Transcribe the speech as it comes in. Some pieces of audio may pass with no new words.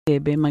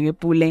Ebe make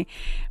Pule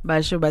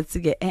basho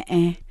bathi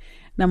ke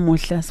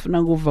namuhla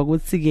sifuna kuva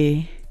ukuthi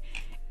ke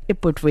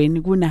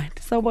ebhodweni kunani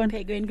sawubona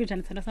phekweni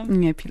kunjani sithanda sami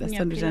ngiyaphila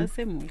sithanda njani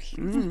semuhle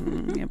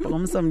ngiyabonga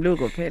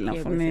umsamluko phela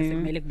ngifune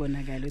kumele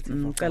kubonakala ukuthi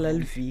uqala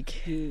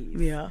liviki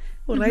yeah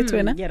right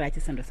wena yeah right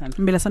sithanda sami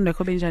impela sando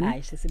yakho benjani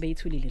hayi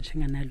sesibeyithulile nje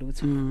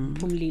nganalutho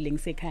phumlile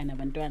ngisekhaya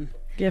nabantwana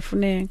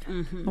kuyafuneka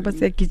ngoba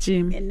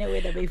siyagijima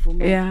neweda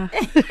beyivuma yeah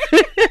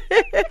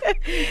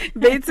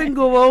bethi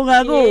ngubo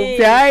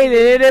ungakuphi hayi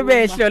lele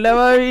behlo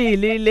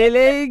lababili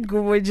lele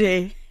ngubo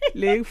nje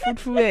le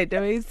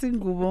futfuweta bethi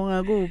ngubo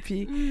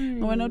ngakuphi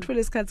ngoba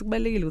nawuthole isikhathi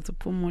kubalekile ukuthi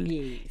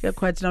uphumule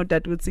yakwathi na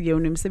udade ukuthi ke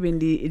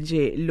unemsebenzi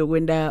nje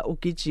lokwenda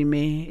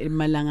ugijime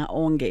emalanga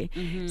onke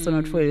so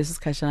nawuthole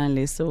lesikhashana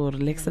leso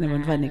relax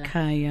nebantwana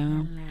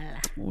ekhaya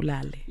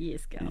ulale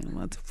yes girl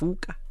wathi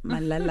vuka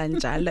malala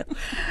njalo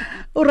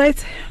all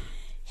right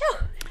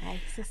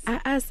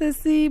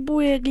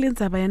asesibuye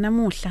kulendzaba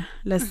yanamuhla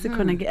la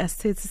sikhona ke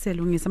Asitsetsi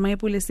Siyalungisa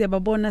Pule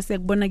siyababona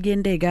siyakubona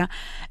kuyendeka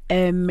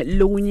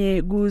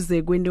lokunye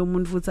kuze kwende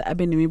umuntu futhi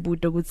abe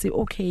nemibuto ukuthi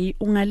okay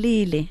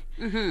ungalile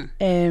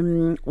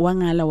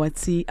wangala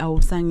wathi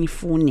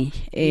awusangifuni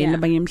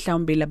labanye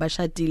mhlawumbe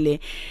labashadile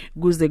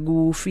kuze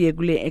kufike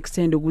kule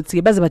extend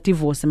ukuthi baze ba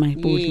divorce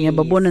Pule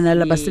ngiyababona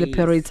nalaba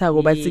celebrate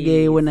ako bathi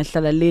ke wena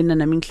hlala lena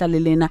nami ngihlale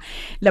lena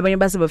labanye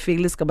base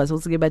bafike lesigaba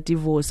sokuthi ke ba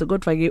divorce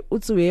kodwa ke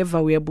uthi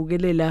uyeva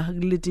uyabukelela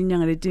kuleti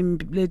inyanga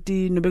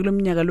leti nobe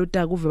kulomnyaka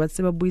lotaka kuve bathi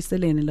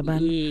sebabuyiselene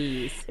labantu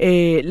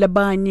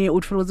labanye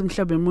uthola ukuthi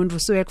mhlawumbe umuntu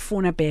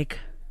usuyakufuna back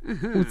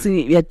uthi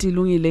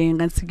uyatilungile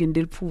ngathi ke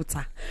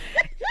ndeliphutha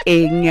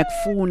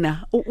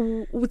ngiyakufuna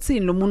uthini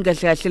lo muntu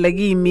kahle kahle la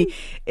kimi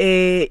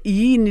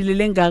yini le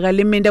lengaka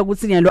lemenda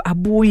ukuthi nyalo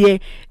abuye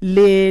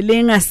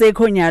le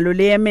ngasekho nyalo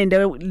le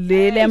yamenda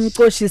le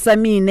yamcoshisa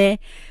mine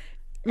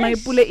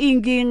Pule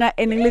inkinga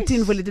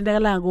engilethinvo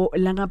letendakalako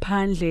la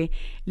ngaphandle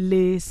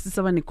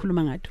lesisaba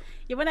nekhuluma ngato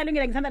yibona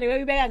lungile ngithanda leyo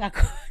uyibeka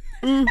ngakho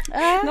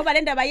ngoba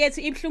le ndaba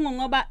yethu ibhlungu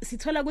ngoba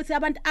sithola ukuthi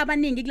abantu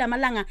abaningi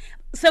kulamalanga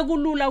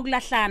sekulula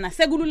ukulahlana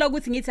sekulula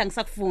ukuthi ngithi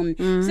angisakufuni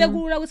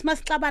sekulula ukuthi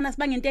masixabana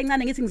sibange into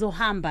encane ngithi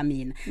ngizohamba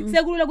mina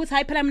sekulula ukuthi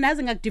hayi phela mina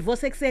aze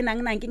ngakudivorce eksena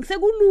nginankingi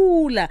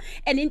sekulula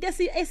and into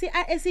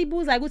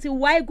esibuza ukuthi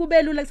why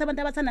kubelula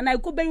kusabantu abathanda nayo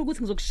kubelula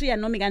ukuthi ngizokushiya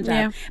noma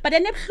kanjani but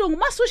enebhlungu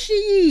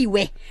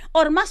masushiyiwe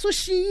or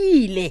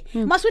masushiyile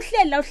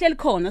masuhleli la uhleli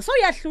khona so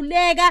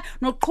uyahluleka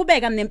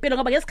nokuqhubeka nempilo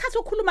ngoba ngesikhathi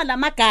ukhuluma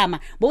lamagama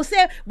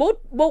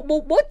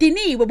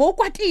bodiniwe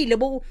bokwatile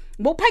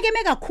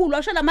bophakeme kakhulu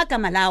asho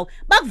lamagama lawo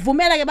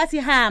bakuvumela ke bathi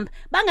hamba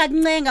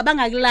bangakuncenga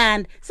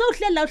bangakulanda so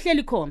uhleli la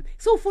uhleli khona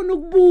so ufuna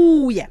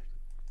ukubuya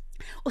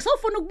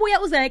usofuna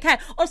ukubuya uze ekhaya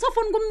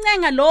usofuna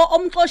ukumncenga lo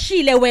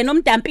omxoshile wena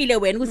omdampile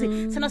wena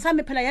ukuthi sana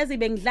sami phela yazi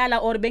bengidlala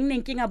or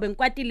benginenkinga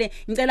bengikwatile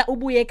ngicela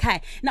ubuye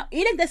ekhaya now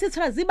ile nto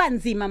esithola ziba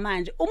nzima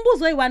manje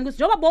umbuzo oyi1 ukuthi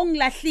njengoba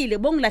bongilahlile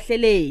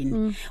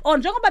bongilahleleni or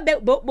njengoba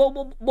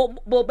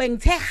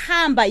bengithe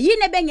hamba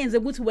yini ebengenze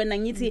ukuthi wena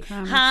ngithi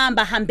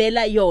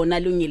hambela yona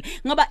lungile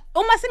ngoba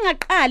uma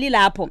singaqali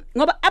lapho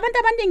ngoba abantu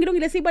abaningi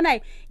lungile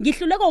siyibonayo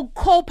ngihluleka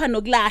ukukhopha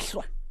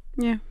nokulahlwa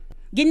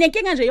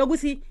nginenkinga nje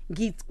yokuthi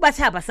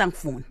ngibathaba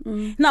sangifuna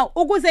now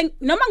ukuze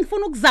noma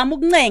ngifuna ukuzama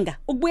ukuncenga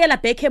ukubuyela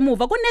back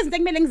emuva kunezinto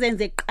ekumele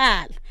ngizenze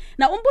eqala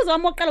now umbuzo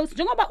wami oqala ukuthi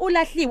njengoba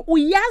ulahliwe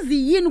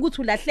uyazi yini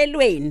ukuthi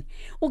ulahlelweni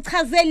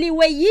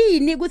uchazeliwe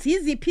yini ukuthi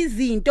iziphi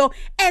izinto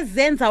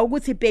ezenza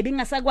ukuthi baby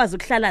ngasakwazi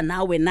ukuhlala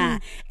nawe na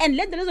and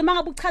lento lezo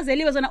mangabe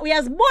uchazeliwe zona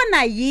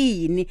uyazibona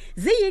yini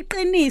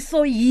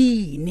ziyiqiniso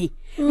yini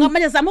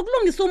ngamanje zama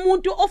ukulungisa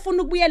umuntu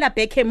ofuna ukubuyela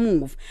back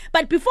emuva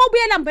but before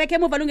ubuyela back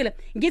emuva lungile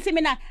ngithi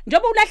mina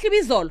njengoba ulahliwe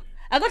izolo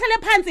akohlale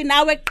phansi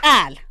nawe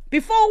eqala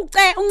before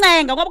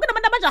uncenga ngoba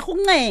kunabantu abajaha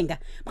ukuncenga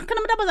bakhona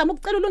abantu abazama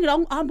ukucela ulungile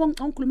ahamba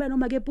ngikhulumela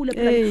noma ke Pule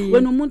phela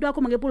wena umuntu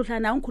wakho make Pule hlala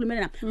nawe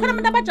ngikhulumela nami khona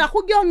abantu abajaha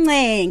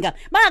ukuyoncenga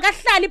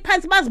bangakahlali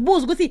phansi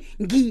bazibuza ukuthi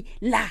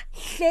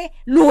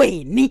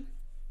ngilahlelweni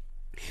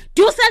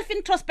do self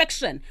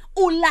introspection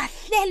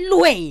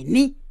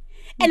ulahlelweni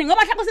and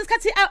ngoba mhlawumbe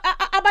sisikhathi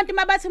abantu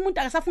mabathi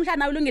umuntu akasafuna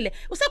nawe ulungile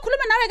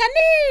usekhuluma nawe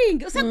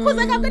kaningi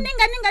usekukhuza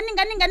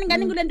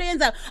kaningi kulento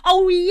yenza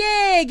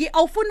awuyeki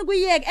awufuni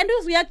ukuyeka and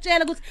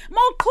uzuyakutshela ukuthi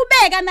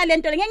mawuqhubeka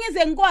nalento ngeke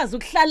ngize ngikwazi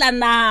ukuhlala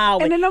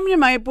nawe and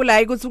lomnye Pule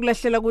hayi ukuthi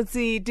ukulahlela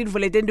ukuthi tinvo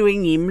letendwe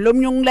ngimi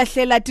lomnye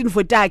ungilahlela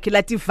tinvo takhe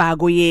lathi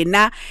vako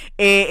yena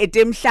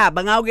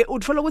etemhlaba ngake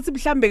uthola ukuthi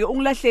mhlambe ke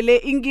ungilahlele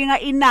inkinga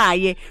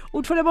inaye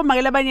uthola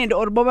bomakela abanyendo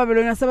or boba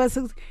belona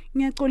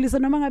ngiyaxolisa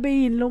noma ngabe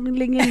yini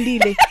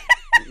lokungendile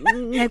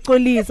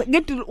ngiyaxolisa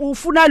ngithi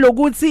ufuna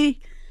lokuthi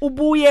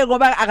ubuye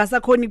ngoba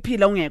akasakhona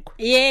iphila ungekho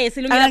yes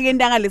ilungile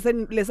angentanga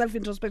le self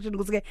introspection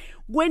ukuthi ke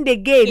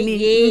kwendekeni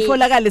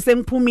ngitholakale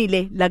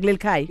sengiphumile la kuleli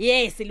khaya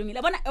yes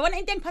ilungile yabona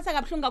into engiphatha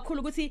kabuhlungu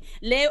kakhulu ukuthi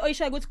le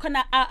oyishoya ukuthi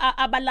khona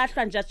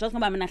abalahlwa nje just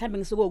ngoba mina mhlambe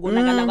ngisuka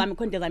ukonakala kwami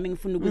khonde zami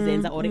ngifuna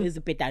ukuzenza or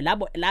ezibhedala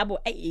labo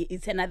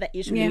it's another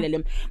issue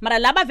ngilele mara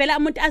laba vela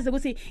umuntu azi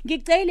ukuthi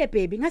ngicela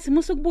baby ngathi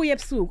musu kubuye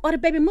ebusuku or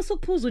baby musu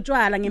kuphuza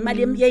utshwala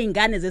ngemali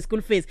yeingane ze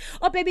school fees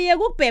or baby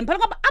yekubhemba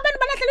ngoba abantu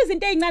balahlela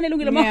izinto ezincane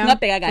lungile uma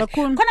ungabheka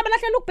kahle khona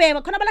abalahlela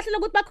ukubhema khona abalahlela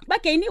ukuthi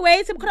bagain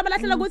weight khona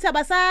abalahlela ukuthi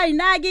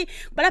abasayinaki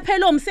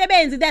balaphela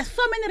umsebenzi. There's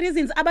so many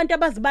reasons abantu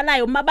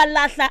abazibalayo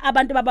mabalahla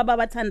abantu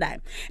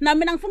babathandayo. Na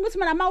mina ngifuna ukuthi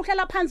mina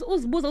mawuhlala phansi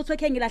uzibuza ukuthi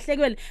okay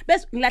ngilahlekelwe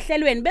bese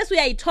ngilahlelweni bese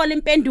uyayithola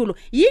impendulo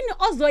yini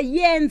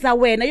ozoyenza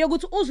wena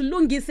yokuthi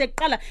uzilungise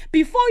kuqala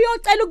before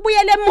uyocela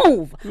ukubuyela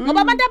emuva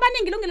ngoba abantu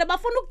abaningi lungile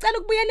bafuna ukucela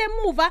ukubuyela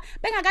emuva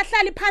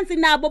bengakahlali phansi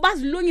nabo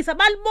bazilungisa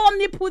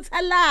balibona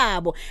iphutha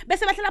labo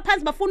bese bahlala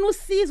phansi bafuna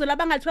usizo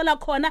labangalithola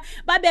khona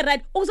babe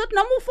right uzothi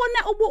noma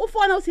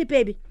ufona uthi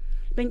baby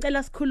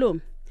bengicela sikhulume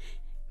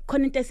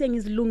khona into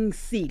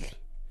esengizilungisile.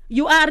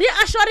 You are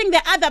reassuring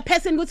the other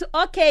person ukuthi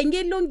okay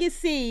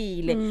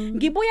ngilungisile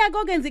ngibuya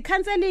kokenza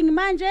icounseling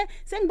manje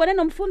sengibone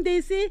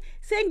nomfundisi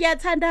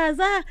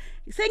sengiyathandaza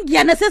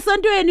sengiyana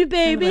sesontweni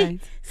baby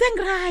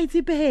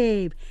sengiright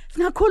babe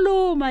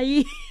singakhuluma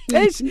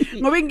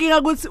ngoba inkinga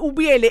ukuthi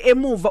ubuyele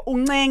emuva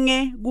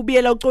uncenge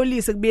kubuyela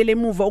uxolise kubuyele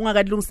emuva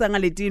ungakadlungisanga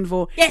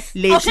letinvo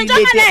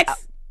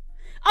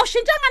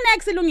awushintshanga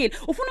next ilungile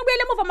ufuna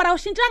ukubuyela emuva mara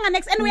awushintshanga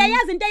next and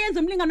uyayazi into eyenza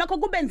umlingano wakho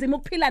kube nzima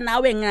ukuphila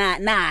nawe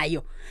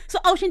nayo so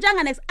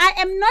awushintshanga next.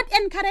 I am not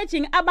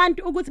encouraging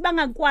abantu ukuthi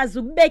bangakwazi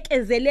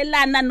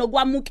ukubekezelelana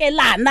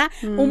nokwamukelana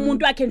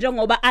umuntu wakhe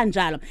njengoba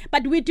anjalo,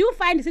 but we do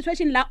find a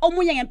situation la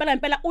omunye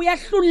ngempela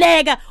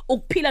uyahluleka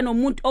ukuphila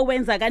nomuntu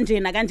owenza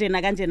kanjena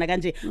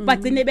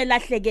bagcine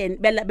belahlekene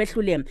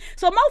behluleme.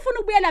 So mawufuna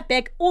ukubuyela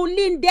back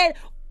ulinde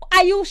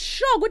are you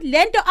sure ukuthi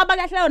lento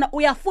abakahla yona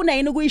uyafuna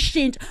yini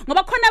ukuyishintsha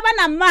ngoba khona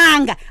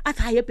abanamanga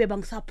athi haye bebe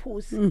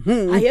ngisaphuza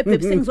haye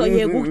bebe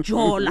sengizoyeka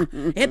ukujola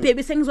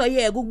bebe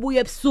sengizoyeka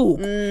ukubuya ebusuku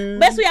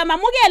bese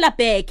uyamamukela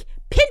back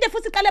phinde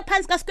futhi iqale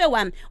phansi ka square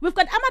one. We've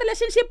got ama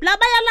relationship la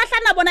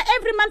bayalahlana bona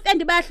every month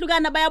and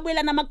bayahlukana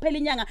bayabuyelana makuphela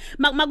inyanga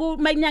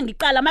makunyanga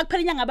iqala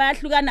makuphela inyanga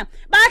bayahlukana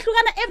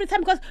every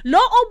time because lo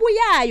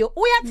obuyayo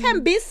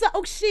uyathembisa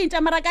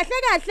ukushintsha mara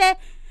kahle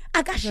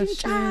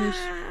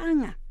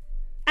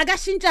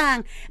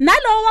akashintshanga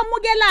nalowo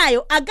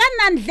wamukelayo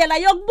akanandlela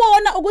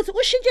yokubona ukuthi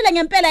ushintshile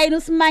ngempela yini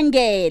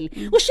usimangele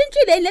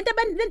ushintshile lento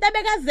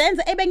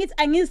abekazenza ebengithi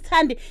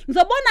angizithandi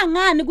ngizobona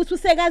ngani ukuthi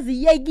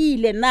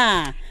usekaziyekile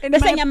na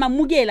bese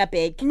ngiyamamukela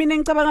back. Mina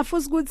ngicabanga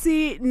futhi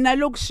ukuthi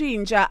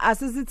nalokushintsha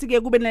asisithi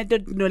ke kube lento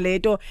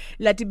noleto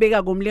lathi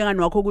beka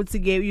komlingano wakho ukuthi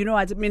ke you know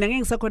what mina ngeke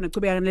ngisakhona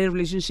ukuchubeka ne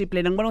relationship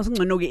lena ngibona ukuthi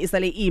ngcono ke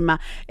isale ima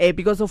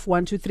because of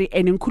 1 2 3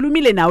 and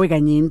ngikhulumile nawe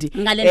kanyindi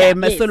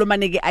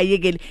Solomon ke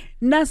ayekele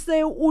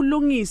nase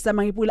ulungisa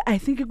mangipula. I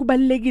think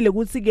kubalekile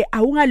ukuthi ke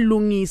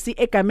awungalungisi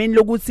egameni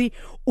lokuthi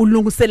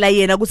ulungisela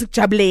yena ukuthi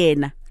kujabule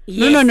yena.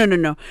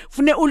 No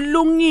fune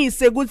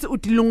ulungise ukuthi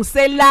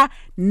udilungisela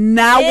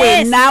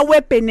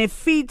nawe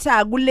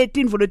benefita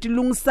kuletinvo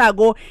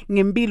lotilungisako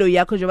ngempilo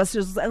yakho njengoba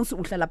sithi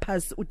uhlala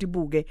phansi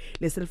udibuke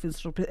le self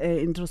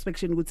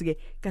introspection ukuthi ke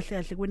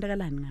kahle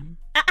kwenzakalani ngami.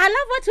 I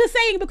love what you're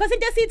saying because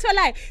into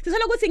esitholayo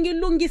sithola ukuthi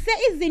ngilungise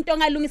izinto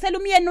ngalungisela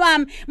umyeni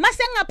wami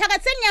mase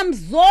ngaphakathi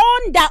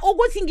sengiyamzonda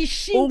ukuthi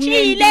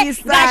ngishintshile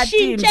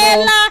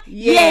ngashintshela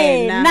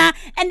yena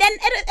and then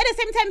at the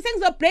same time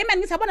sengizoblame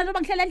and ngisabona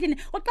njengoba ngihlela endlini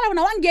oqala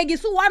wona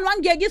wangiyekisa u1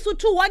 wangiyekisa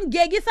u2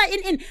 wangiyekisa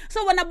in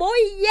so wona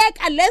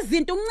boyiyeka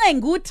lezinto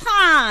uncenga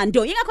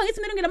uthando ingakho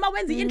ngithi mina ngilama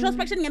wenza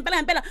introspection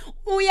ngempela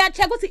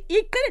uyacheck ukuthi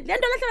iqile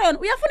lento lahlela yona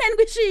uyafuna yini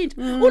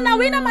kuyishintsha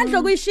unawo yini amandla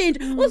okuyishintsha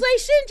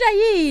uzoyishintsha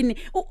yini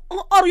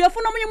or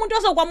uyafuna umunye umuntu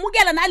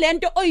ozokwamukela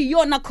nalento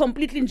oyiyona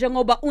completely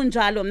njengoba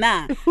unjalo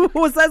na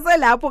usase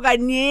lapho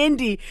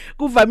kanyendi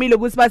kuvamile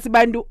ukuthi bathi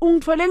bantu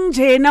ungithole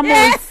njena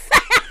mos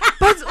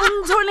but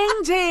ungithole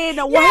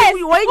njena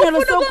why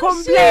ngalo so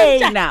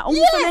complain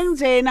ungithole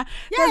njena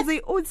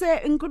kazi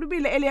uthe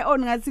ngikhulubile earlier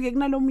on ngathi ke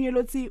kunalomunye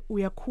lothi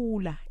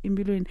uyakhula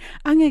empilweni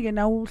angeke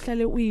na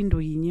uhlale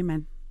uyindo yinye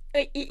man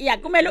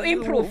kumele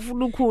uimprove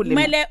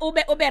kumele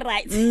ube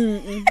right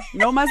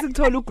noma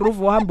sikuthola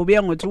ugroove ohamba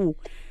ubuya ngo2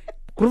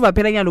 groove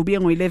phela nyalo ubuye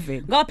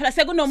ngo11 ngoba phela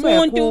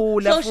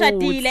sekunomuntu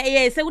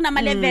soshadile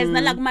sekunama levels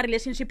nala kuma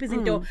relationship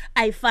izinto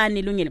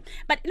ayifani lungile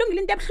but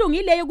lungile into ebhlungu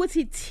ileyo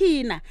ukuthi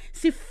thina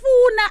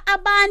sifuna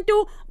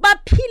abantu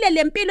baphile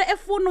lempilo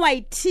efunwa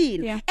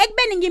yithina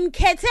ekubeni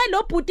ngimkhethe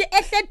lo bhuti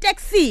ehle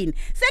taxini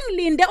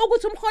sengilinde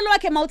ukuthi umkholo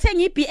wakhe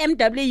mawuthenga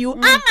iBMW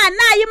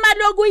anganayo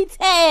imali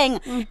yokuyithenga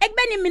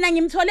ekubeni mina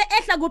ngimthole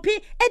ehla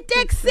kuphi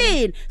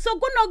etaxini so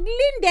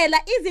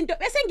kunokulindela izinto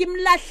bese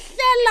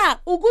ngimlahlela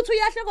ukuthi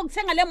uyahle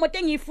ukuthenga le moto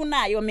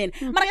engiyifunayo mina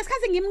mara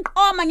ngesikhathi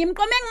ngimqome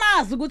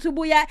ngimazi ukuthi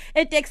ubuya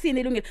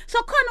etaxini lungile so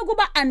khona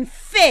ukuba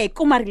unfair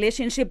kuma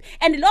relationship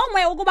and lo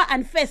moya ukuba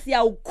unfair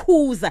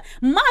siyawukhuza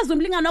mazi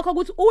umlingano wakho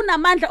ukuthi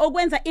unamandla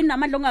okwenza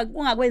inamandla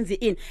ungakwenzi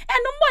and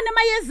umbone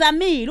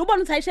mayezamile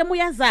ubone ukuthi ayishe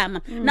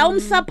uyazama na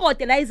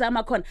umsupport la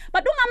izama khona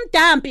but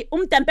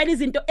umdampela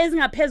izinto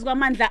ezingaphezulu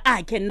kwamandla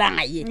akhe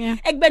naye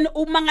ekubeni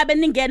uma ngabe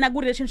ningena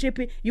ku relationship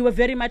you were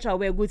very much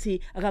aware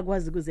ukuthi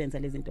akakwazi ukuzenza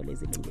lezi zinto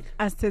lezi lungile.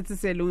 Asitsetsi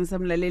Siyalungisa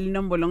mlaleli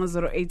inombolo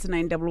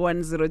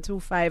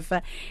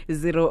 08911025000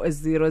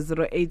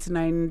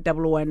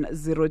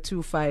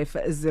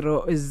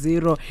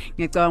 08911025000.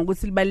 Ngiyacabanga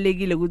ukuthi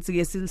libalekile ukuthi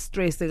ke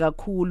silistress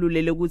kakhulu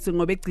lelo ukuthi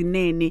ngoba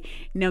egcineni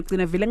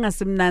niyogcina vele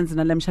ngasemnanzi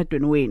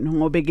nalemshadweni wenu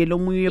ngoba ke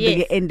lomunye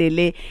beke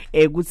endele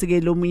ukuthi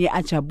ke lomunye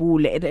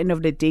ajabule. At the end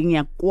of the day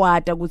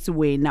ngiyakwata ukuthi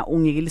wena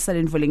ungekelisale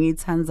indvo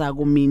lengiyithandza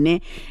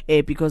kumine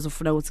because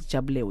ufuna ukuthi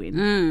kujabule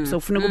wena. So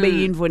ufuna kube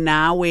yindvo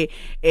nawe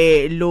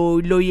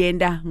lo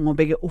yenda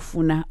ngoba ke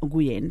ufuna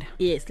ukuyenda.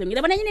 Yes,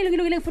 ngiyabona yini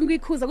ngifuna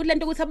ukuyikhuza ukuthi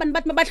lento ukuthi abantu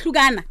bathi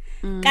mabahlukana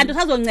kanti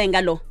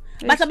usazoncenga lo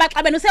base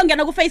baxabene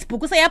usengena ku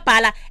Facebook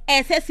useyabhala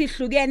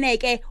sesihlukene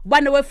ke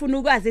bana wefuna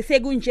ukwazi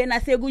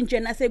sekunjena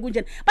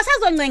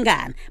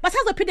basazoncengana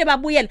basazophinde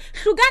babuyela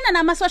hlukana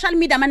nama social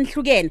media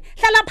manihlukene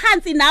hlala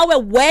phansi nawe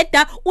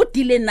weda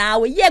udile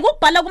nawe yeke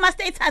ukubhala kuma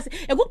status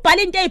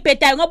ukubhala into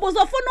ezibhedayo ngoba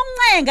uzofuna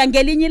ukuncenga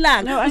ngelinye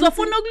ilanga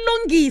uzofuna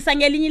ukulungisa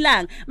ngelinye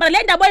ilanga mara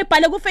le ndaba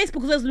oyibhale ku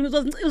Facebook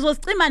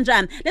uzozicima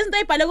njani lezinto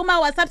oyibhale kuma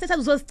WhatsApp status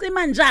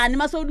uzozicima njani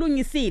mase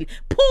ulungisile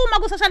phuma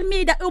ku social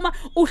media uma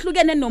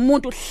uhlukene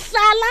nomuntu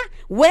hlala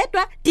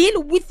wedwa deal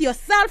with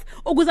yourself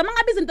ukuze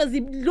mangabe izinto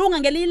zilunga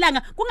ngelinye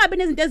ilanga kungabe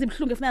nezinto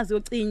ezibhlungu efuna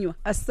ziyocinywa.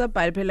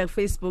 Asisabhali phela ku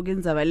Facebook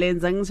indzaba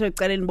lenza ngisho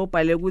ecaleni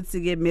bobhale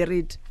ukuthi ke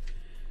married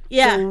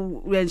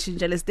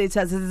uyanshintsha le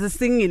status is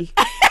single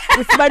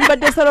usibani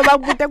badosalo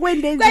bakubuta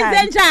kwende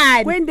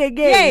njani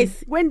kwendeke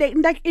kwende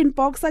ndak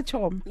inbox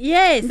achoma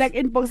ndak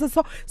inbox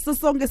so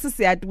sonke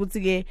sisiyade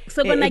ukuthi ke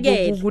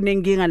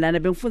kunenkinga lana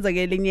bengifunza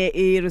ke lenye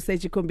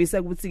research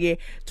ikhombisa ukuthi ke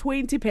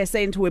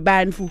 20%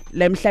 webantu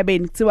la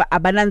emhlabeni kuthiwa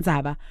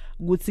abanandzaba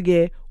ukuthi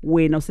ke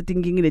wena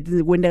usetinkingile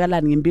letinzi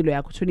kwendekalani ngempilo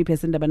yakho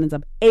 20%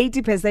 abanandzaba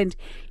 80%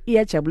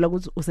 iyajabula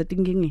ukuthi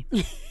usetinkingile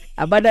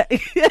abana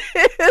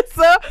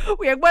so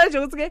uyakubona nje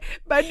ukuthi ke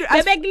bantu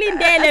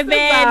bebekulindele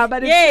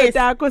vele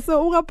yakho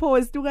so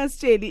ungapost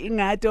ungasitsheli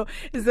ingato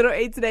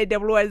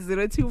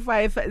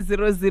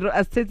 0891102500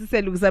 Asitsetsi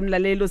Siyalungisa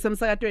mlalelo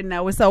semsakatweni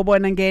nawe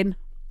sawubona ngena.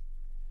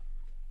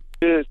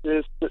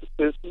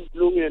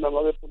 Sesilungile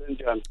namabe Pule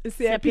njani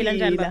siyaphila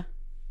njani ba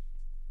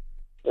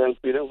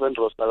ngifile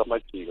ngivendros la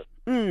kamajika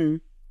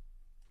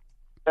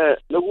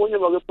lokunye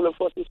make Pule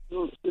futhi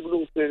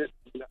sikulungisele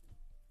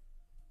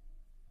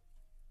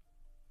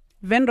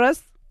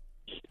Vendros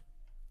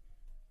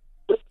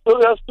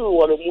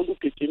uyasuka lo muntu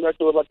ugijima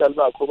athi abadala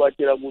bakho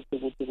batshela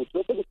ukuthi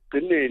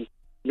lokugcineni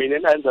mina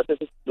nayenza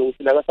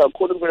sesilungisile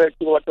akasakhona ukubona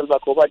ukuthi abadala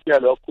bakho batshela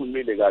lo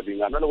wakhulumile kabi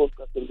ngana lokho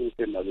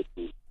sikaseluseni nabe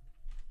futhi.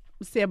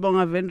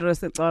 Siyabonga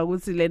Vendros ecaba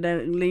ukuthi lena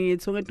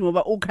lenyethu ngithi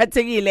ngoba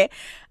ukhathekile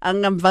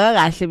angamvaka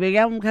kahle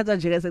bekuyamkhatha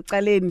nje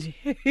kasecaleni nje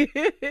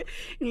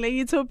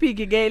ngilenye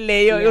topic ke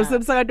leyo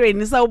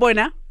yosemsakatweni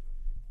sawubona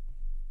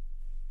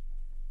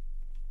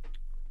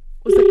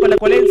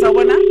usekoleni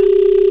sawubona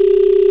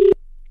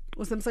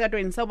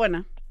usemsakatweni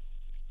sawubona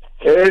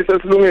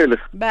sesilungile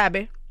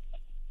babe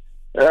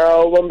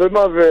ubambe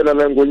mavela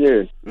la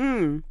ngonyeni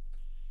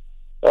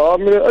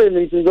mina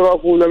ngithinta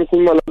kakhulu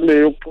ngikhuluma la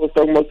leyo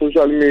ukuposta kuma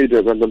social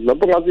media kanti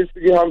lapho ngathi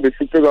ifike ihambe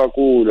ifice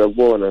kakhulu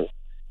yakubona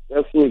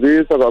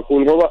yasifundisa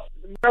kakhulu ngoba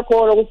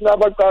nakhona ukuthi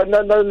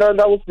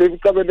nabaqala ukuthi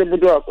beqabele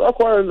umuntu wakho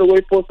akhona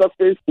lokuyiposta ku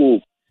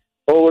Facebook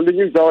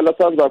linye izawo la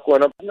sanza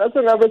khona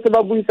nase ngabe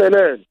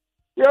sebabuyiselene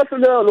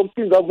uyahlulela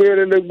lokuphinda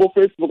abuyelele ku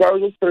Facebook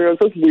ayosiphelele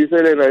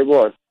sesibuyiselene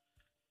ayibona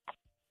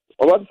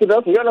obathi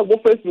sidathi uyana ku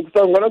Facebook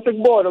sangana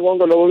sekubona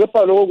konke lokho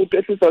kepha lokho ukuthi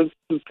ehlisa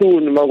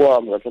sithuni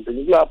makwami ngathi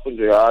ngilapho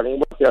nje hayi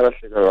ngibathi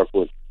yakahleka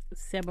kakhulu.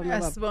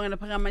 Sibonga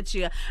lapha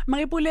kamajika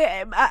Pule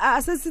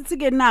asesithi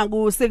ke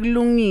naku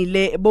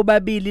sekulungile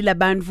bobabili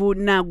labantu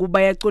naku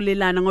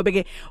bayacolelana ngoba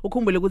ke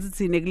ukhumbule ukuthi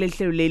thine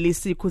kulehlelo leli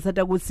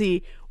sikhuthatha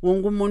ukuthi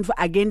wonke umuntu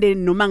agende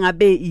noma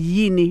ngabe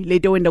yini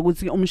leto wenda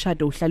ukuthi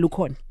umshado uhlala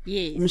ukhona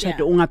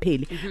umshado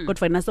ungapheli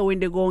kodwa naso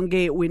wenda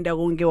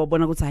konke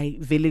wabona ukuthi hayi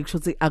vele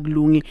kushuthi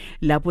akulungi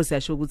lapho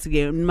siyasho ukuthi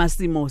ke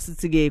masimo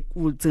sithi ke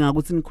udzinga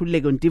ukuthi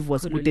nikhululeke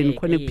divorce kude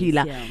nikhona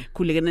kuphila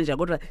khululeke nje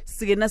kodwa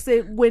sike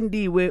nase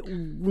kwendiwe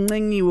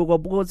uncengiwe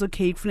kwabuka ukuthi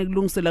okay kufanele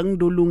kulungisela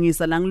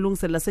ngidolungisa la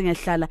ngilungisela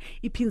sengiyahlala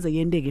iphinze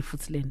yendeke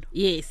futhi lento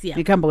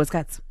ikhamba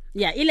kwesikhathi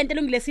ilento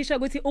elungilesisho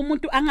ukuthi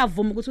umuntu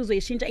angavumi ukuthi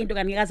uzoyishintsha into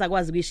kanti ngikaza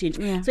kwazi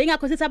ukuyishintsha so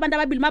ingakho sithi abantu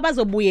ababili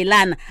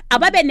mabazobuyelana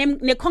ababe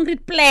ne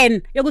concrete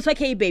plan yokuthi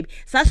okay baby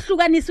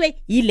sasihlukaniswe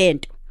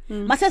yilento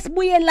mase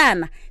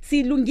sibuyelana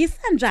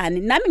silungisa njani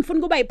nami ngifuna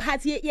kuba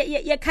iphathi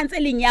ye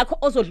counseling yakho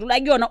ozodlula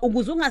kuyona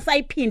ukuze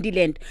ungasayiphindi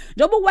lento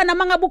njoba ukubona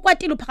mangabe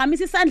ukwatile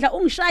uphakamisa isandla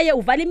ungishaye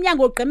uvala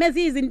iminyango ugqemeza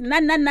izinto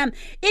nani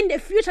in the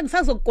future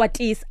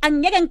ngisazokwatisa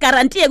angeke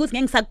ngigarantiye ukuthi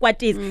ngeke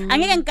ngisakwatisa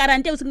angeke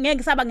ngigarantiye ukuthi ngeke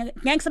ngisaba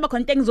khona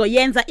into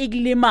engizoyenza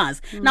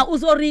ikulimaza na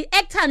uzo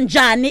react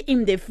njani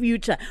in the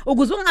future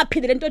ukuze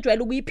ungaphindi lento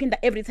ojwayele ukuyiphinda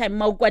every time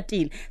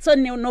mawukwatile so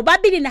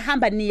nobabili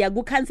nihamba niya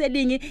ku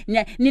counseling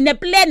nine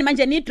plan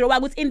manje ni draw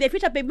ukuthi in the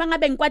future baby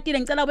mangabe ngikwatile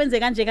ngicela wenze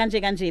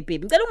kanje baby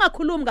ngicela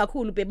ungakhulumi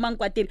kakhulu baby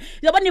mangikwatile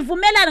yabona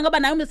nivumelana ngoba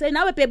nawe umse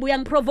nawe baby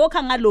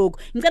uyangiprovoke ngalokho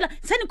ngicela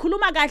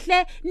senikhuluma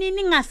kahle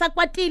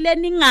ningasakwatile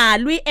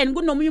ningalwi and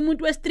kunomunye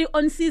umuntu wes3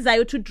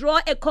 onsizayo to draw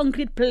a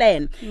concrete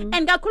plan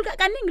and kakhulu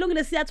kaningi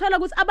lungile siyathola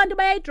ukuthi abantu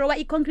bayayidraw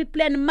I concrete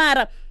plan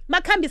mara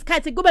makhamba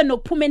isikhathi kube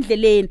nokuphuma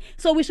endleleni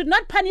so we should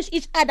not punish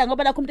each other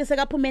ngoba lakho umuntu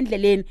esekaphuma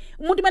endleleni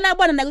umuntu manje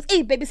abona na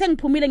ukuthi baby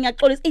sengiphumile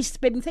ngiyaxolisa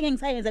baby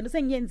ngisengisayenza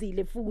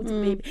sengiyenzile futhi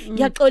baby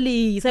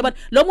ngiyaxolisa yabona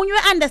lo munye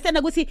uunderstand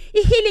ukuthi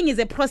healing is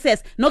a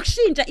process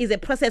nokushintsha is a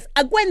process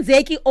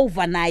akwenzeki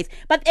overnight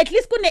but at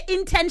least kune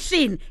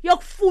intention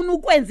yokufuna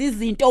ukwenza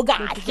izinto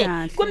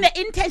kahle kune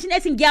intention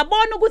ethi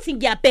ngiyabona ukuthi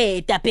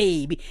ngiyabheda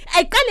baby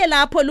ayiqale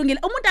lapho lungile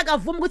umuntu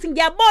akavuma ukuthi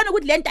ngiyabona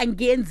ukuthi lento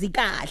angiyenzi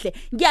kahle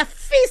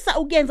ngiyafisa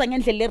ukuyenza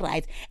ngendlela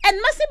right and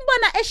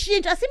masimbona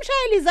eshintsha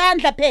simshayela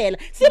izandla phela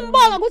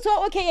simbonga ukuthi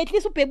okay at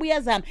least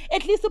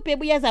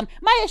ubhebu uyazama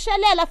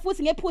mayeshalela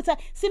futhi ngephutha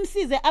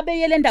simsize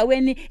abeyele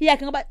endaweni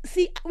yakhe ngoba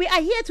we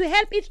are here to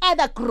help each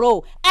other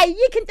grow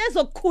ayikho into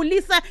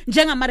ezokukhulisa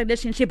njengama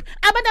relationship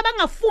abantu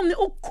abangafuni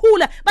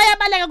ukukhula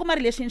bayabaleka kuma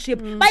relationship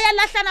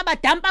bayalahlana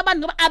badampa abantu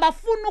ngoba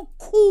abafuni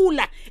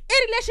ukukhula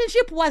I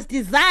relationship was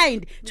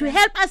designed to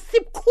help us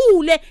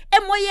sikhule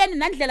emoyeni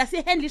nandlela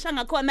sihandlisha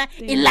ngakhona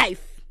in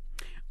life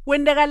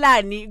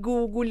wendakalani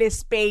kule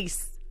space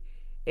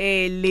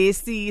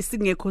lesi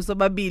singekho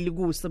sobabili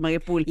kuso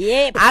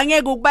makepule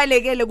angeke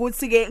ukubalekele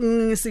ukuthi ke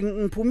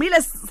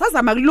ngiphumile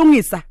sazama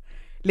kulungisa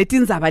leti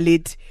indzaba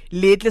leti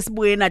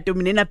lesibuye nato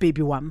mina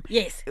baby wami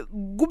yes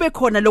kube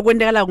khona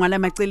lokwendakala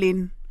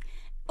ngalamaceleni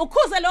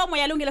ukhuze lo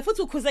moya lungile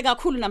futhi ukhuze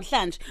kakhulu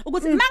namhlanje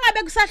ukuthi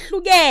mangabe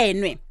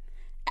kusahlukenwe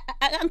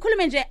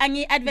angikhulume nje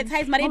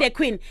angi-advertise Marie the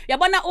Queen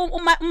yabona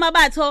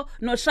umabatho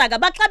noShaka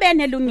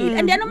baxabene lungile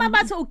and then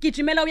umabatho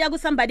ugijimela uya ku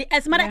somebody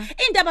else mara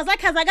indaba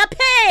zakhe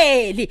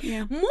azakapheli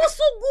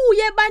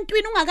musukuye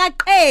ebantwini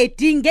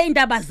ungakaqedi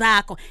ngeindaba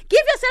zakho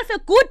give yourself a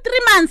good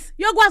 3 months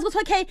yokwazi ukuthi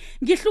okay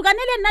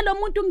ngihlukanele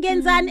nalomuntu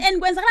ngenzani and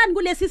kwenzakalani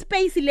kulesi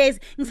space lezi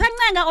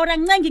ngisancenga or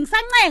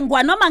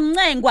ngisancengwa noma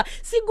ngincengwa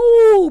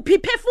sikuphi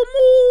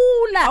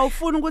phefumula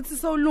awufuni ukuthi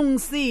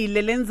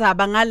sowulungisile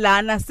lenzaba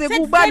ngalana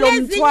sekuba lo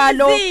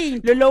mthwalo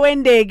lo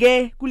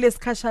wendeke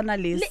kulesikhashana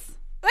lesi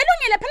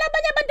welungile phela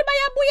abanye abantu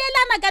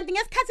bayabuyelana kanti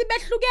ngesikhathi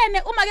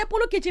behlukene uma ke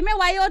Pule ugijime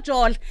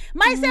wayojola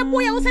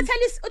mayisebuye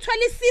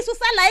uthwala isisu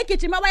sala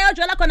egijime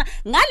wayojola khona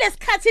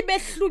ngalesikhathi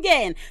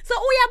behlukene so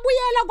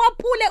uyabuyela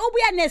kwaPule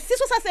ubuya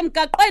nesisu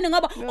sasemgaqweni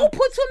ngoba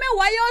uphuthume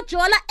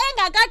wayojola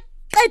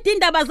engakaqedi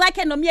indaba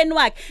zakhe nomyeni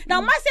wakhe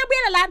now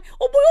masebuyela lana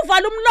ubuye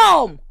uvala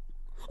umlomo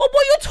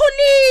ubuye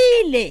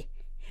uthulile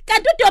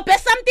kanti udobhe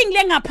something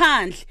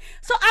lengaphandle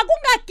so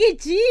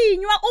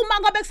akungagijinywa uma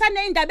ngobe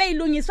kusane indaba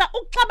ezilungiswa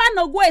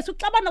ukuxabana kwethu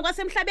ukuxabana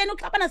kwasemhlabeni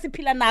ukuxabana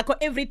siphila nakho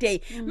every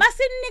day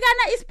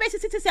masinikana ispace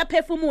sithi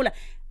siyaphefumula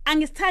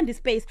angisithandi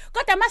space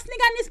kodwa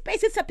masinikana ispace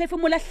sithi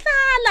siyaphefumula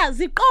hlala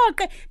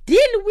ziqoqe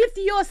deal with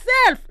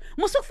yourself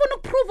musufuna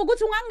ukuprove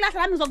ukuthi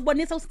ungangilahla nami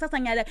ngizokubonisa usithatha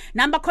ngiyala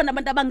namba khona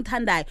abantu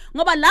abangithandayo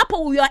ngoba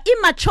lapho you are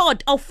immature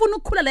awufuna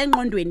ukukhula la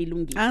engqondweni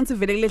lungile angithi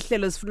vele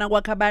kulehlelo sifuna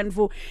kwakha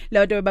abantu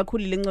labantu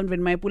abakhulile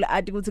engqondweni mayipula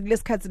athi ukuthi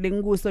kulesikhathi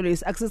lengikuso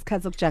lesi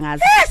akusisikhathi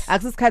sokujangaza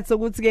akusisikhathi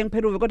sokuthi ke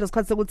ngipheruve kodwa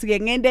isikhathi sokuthi ke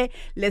ngende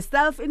le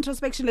self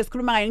introspection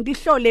lesikhuluma ngayo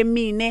ngihlole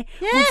mine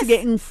ukuthi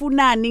ke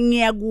ngifunani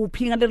ngiya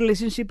kuphi ngale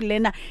relationship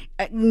lena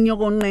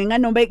ngiyokonqenga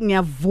noma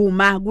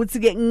ngiyavuma ukuthi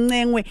ke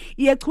ngincengwe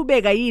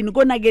iyachubeka yini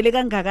konakele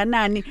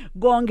kangakanani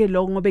konke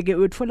lo ngobe ke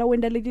uyotfola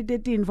wenda leti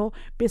 13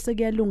 bese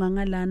kuyalunga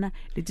ngalana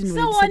leti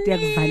nosethi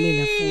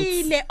yakuvalela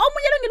futhi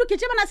omunye longile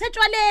ugijima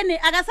nasetshwaleni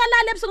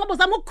akasalala ebusuku ngoba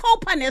uzama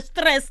ukucopa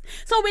ne-stress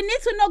so we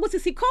need to know ukuthi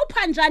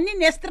sicopa njani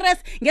ne-stress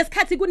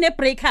ngesikhathi kune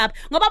breakup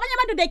ngoba abanye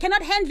abantu they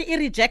cannot handle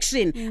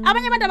i-rejection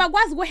abanye abantu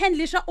abakwazi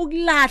ukuhandlisha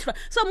ukulahlwa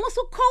so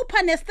musu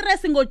copa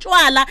ne-stress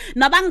ngotshwala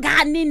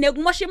nabangani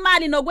nekumosha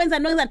imali nokwenza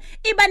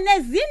iba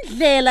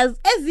nezindlela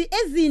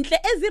ezinhle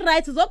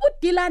ezi-right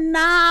zokudila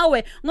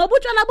nawe ngoba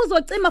utshwala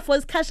buzocima for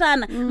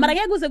isikhashana mara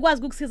ngeke kuze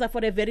kwazi ukukusiza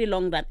for a very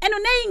long run and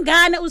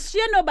uneyingane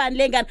ushiye nobani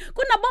lengane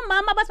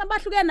kunabomama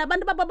bahlukene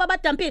nabantu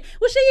babadampile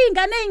ushiye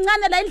ingane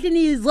ezincane la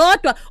endlini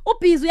izodwa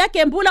ubhizi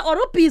uyagembula or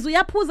ubhizi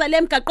uyaphuza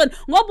lemgaqweni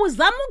ngoba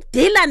uzama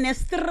ukudila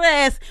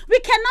ne-stress we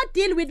cannot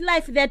deal with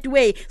life that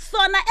way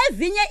sona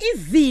ezinye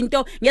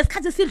izinto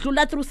ngesikhathi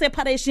sidlula through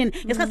separation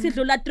ngesikhathi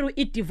sidlula through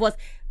i-divorce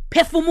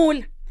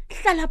phefumula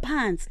hlala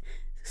phansi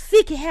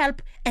seek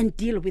help and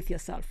deal with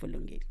yourself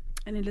ulungile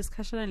and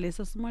lesikhashana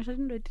leso simosha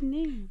into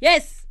eziningi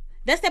yes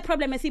that's the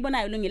problem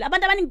esibonayo ulungile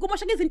abantu abaningi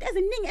kumosha izinto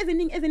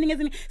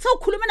eziningi so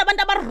ukhuluma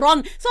nabantu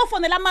aba-wrong so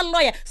ufonela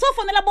ama-lawyer so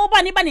ufonela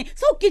bobani bani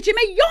so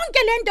ugijime yonke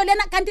lento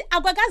lena kanti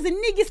akwakazi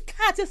niki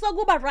isikhathi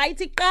sokuba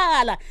right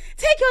iqala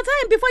take your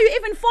time before you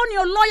even phone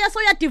your lawyer so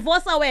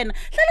uyadivorsa wena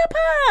hlala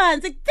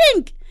phansi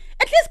think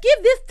at least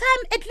give this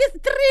time at least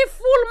 3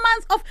 full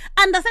months of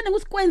understanding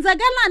ukuthi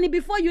kwenzakalani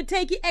before you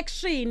take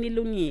action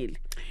ilungile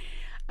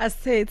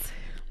Asitsetsi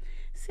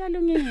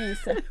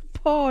Siyalungisa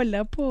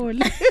Phola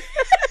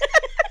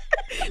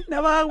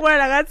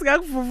Nabakubona ngathi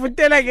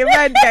ngakuvuvutela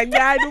ngemandi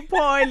kancane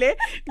uphole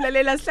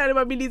lalela sihlale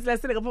amabili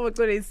lasele ngapha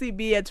bacole iCB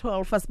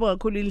ya12 fasibonga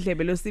kakhulu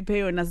indlebe losiphe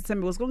yona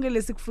sithembe ukuthi konke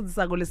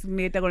lesikufundisa ko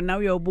lesikuniketa kona nawe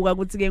uyobuka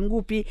ukuthi ke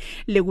ngikuphi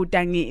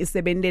lekutangi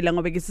isebentela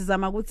ngoba ke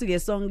sizama ukuthi ke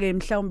sonke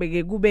mhlawumbe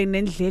ke kube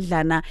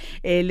nendledlana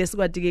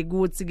lesikwadi ke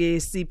ukuthi ke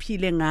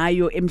siphile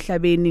ngayo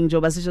emhlabeni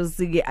njoba sisho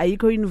sike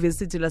ayikho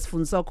university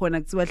lasifundiswa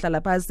khona kuthiwa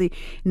hlala phansi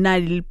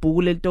nali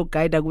libhuku lento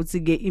guide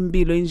ukuthi ke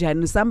impilo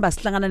enjani sihamba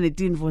sihlangana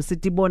netinvo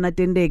sitibona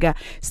tendeka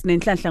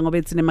sinenhlanhla ngoba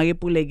ethine make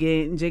Pule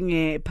ke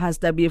njenge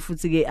pastor buye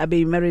futhi ke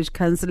abe marriage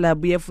counselor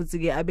buye futhi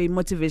ke abe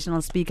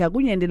motivational speaker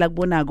kunyende la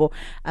kubonako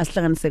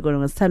asihlanganise kona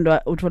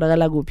ngesithandwa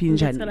utholakala kuphi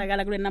njani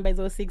utholakala kule number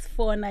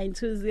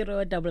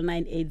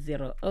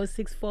 0649209980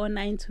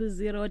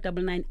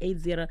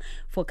 0649209980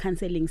 for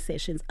counseling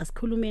sessions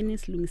asikhulumeni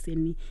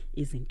silungiseni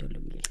izinto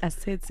lungile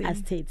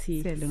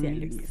Asitsetsi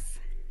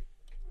Siyalungisa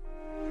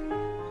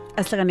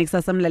Asihlangane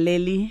kusasa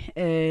mlaleli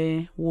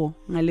wo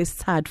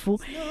ngalesithathu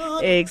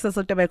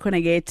kusasa kutaba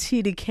khona ke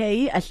TDK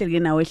ahleleke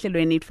nawe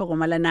ehlelweni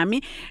itfokomala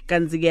nami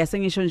kanzi ke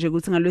asengisho nje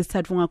ukuthi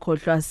ngalesithathu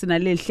ungakhohlwa sina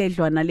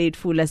lehledlwana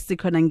lethfula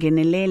sikhona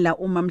ngenelela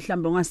uma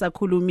mhlambe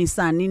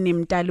ungasakhulumisani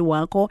nemntali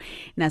wakho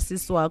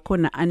nasisi wakho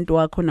na anti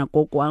wakho na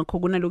gogo wakho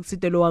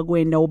kunalokusitelo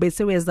wakwenda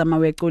ubese wezama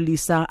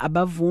wecolisa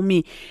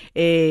abavumi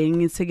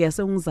ngithi ke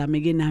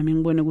asengizame ke nami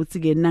ngibone ukuthi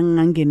ke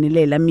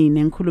nangingangenelela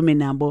mina ngikhulume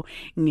nabo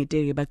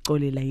ngiteke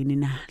bacolela yini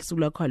na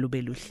sukulakho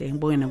alube luhle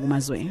ngibonge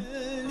nakumazwe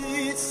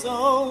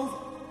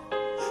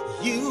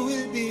You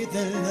will be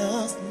the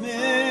last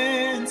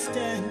man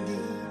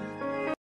standing.